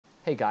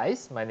Hey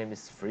guys, my name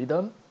is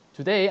Freedom.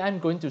 Today I'm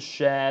going to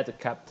share the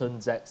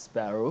Captain Jack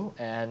Sparrow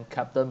and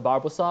Captain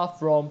Barbossa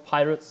from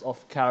Pirates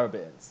of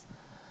Caribbean.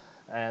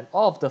 And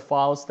all of the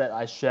files that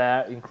I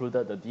share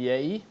included the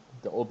DAE,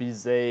 the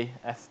OBJ,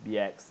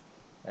 FBX,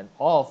 and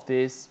all of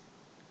these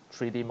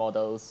 3D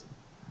models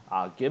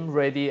are game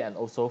ready and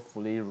also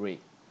fully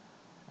rigged.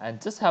 And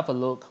just have a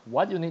look.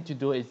 What you need to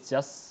do is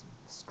just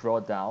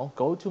scroll down,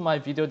 go to my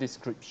video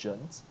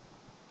descriptions.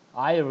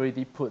 I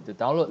already put the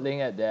download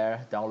link at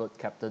there. Download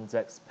Captain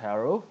Jack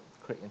Sparrow.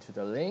 Click into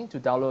the link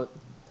to download,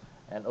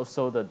 and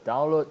also the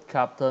download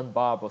Captain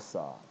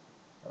Barbossa.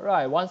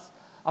 Alright,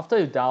 after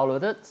you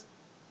download it,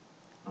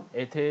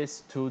 it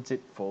is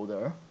 2-zip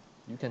folder.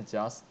 You can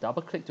just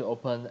double click to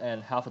open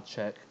and have a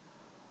check.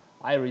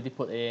 I already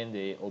put in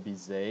the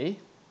OBJ,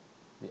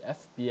 the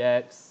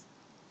FBX,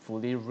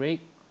 fully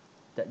rigged,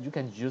 that you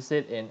can use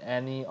it in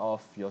any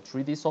of your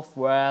 3D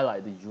software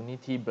like the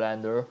Unity,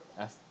 Blender,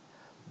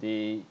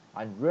 the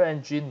Unreal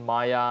Engine,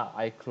 Maya,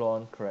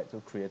 iClone,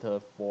 Character Creator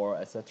 4,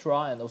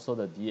 etc. and also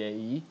the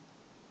DAE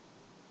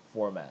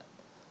format.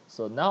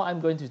 So now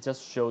I'm going to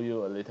just show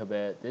you a little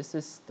bit. This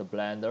is the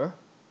Blender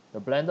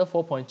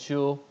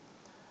 4.2,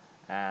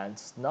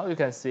 and now you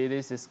can see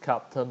this is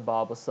Captain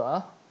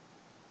Barbossa.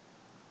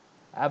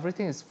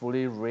 Everything is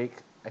fully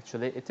rigged.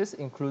 Actually, it is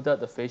included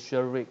the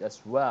facial rig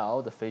as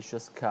well, the facial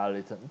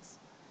skeletons.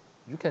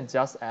 You can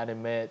just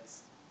animate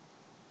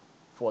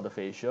for the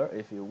facial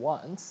if you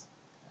want,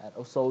 and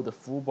also the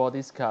full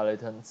body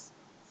skeletons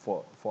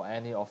for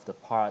any of the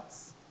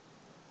parts.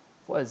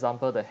 For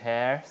example, the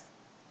hairs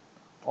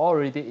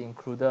already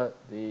included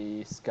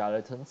the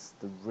skeletons,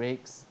 the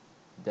rigs,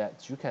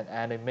 that you can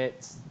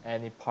animate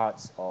any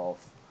parts of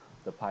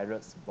the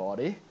pirate's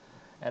body.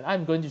 And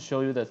I'm going to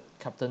show you the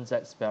Captain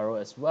Jack Sparrow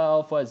as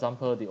well. For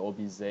example, the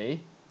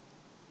OBJ.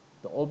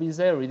 The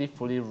OBJ already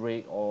fully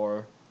rigged,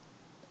 or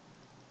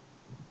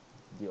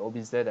the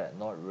OBJ that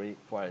not rigged.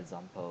 For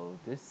example,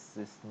 this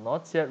is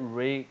not yet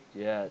rigged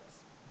yet.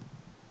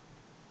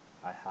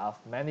 I have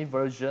many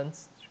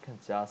versions. You can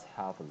just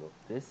have a look.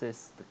 This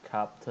is the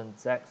Captain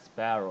Jack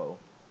Sparrow.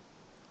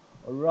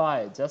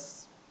 Alright,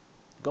 just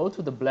go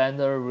to the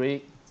Blender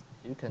rig.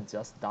 You can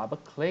just double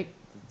click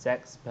the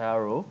Jack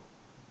Sparrow.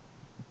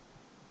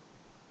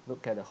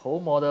 Look at the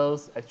whole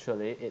models.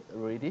 Actually, it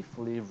already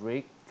fully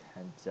rigged.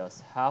 And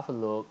just have a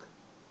look.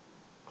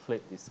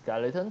 Click the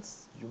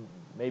skeletons.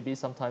 Maybe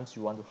sometimes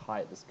you want to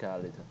hide the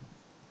skeleton.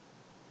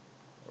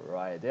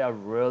 Right, they are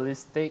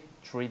realistic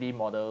 3D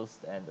models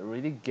and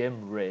already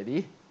game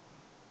ready.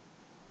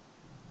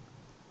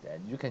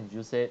 Then you can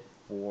use it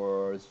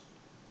for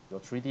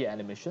your 3D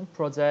animation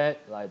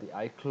project like the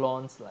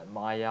iClones, like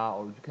Maya,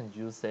 or you can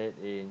use it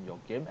in your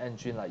game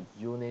engine like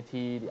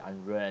Unity, the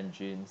Unreal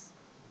Engines,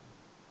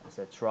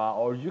 etc.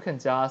 Or you can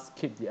just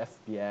keep the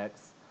FBX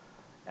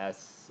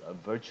as a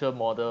virtual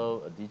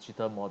model, a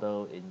digital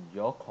model in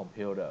your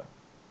computer.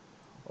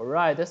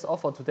 Alright, that's all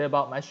for today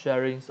about my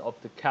sharings of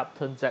the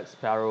Captain Jack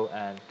Sparrow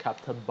and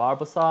Captain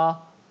Barbossa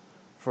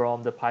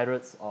from the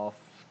Pirates of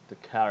the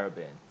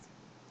Caribbean.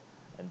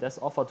 And that's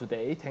all for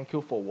today. Thank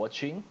you for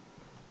watching.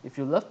 If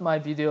you love my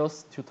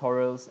videos,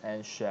 tutorials,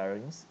 and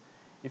sharings,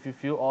 if you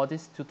feel all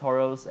these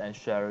tutorials and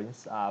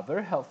sharings are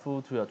very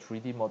helpful to your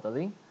 3D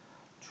modeling,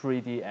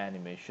 3D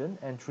animation,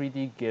 and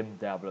 3D game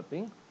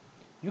developing,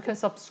 you can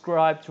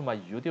subscribe to my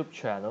YouTube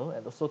channel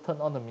and also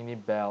turn on the mini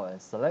bell and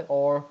select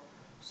all,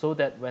 so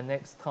that when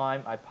next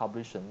time I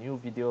publish a new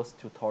videos,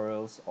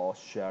 tutorials, or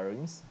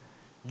sharings,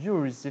 you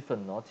receive a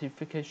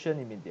notification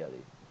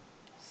immediately.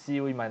 See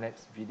you in my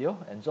next video.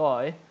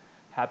 Enjoy!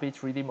 Happy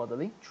 3D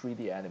modeling,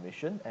 3D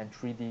animation, and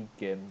 3D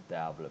game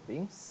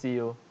developing. See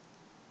you!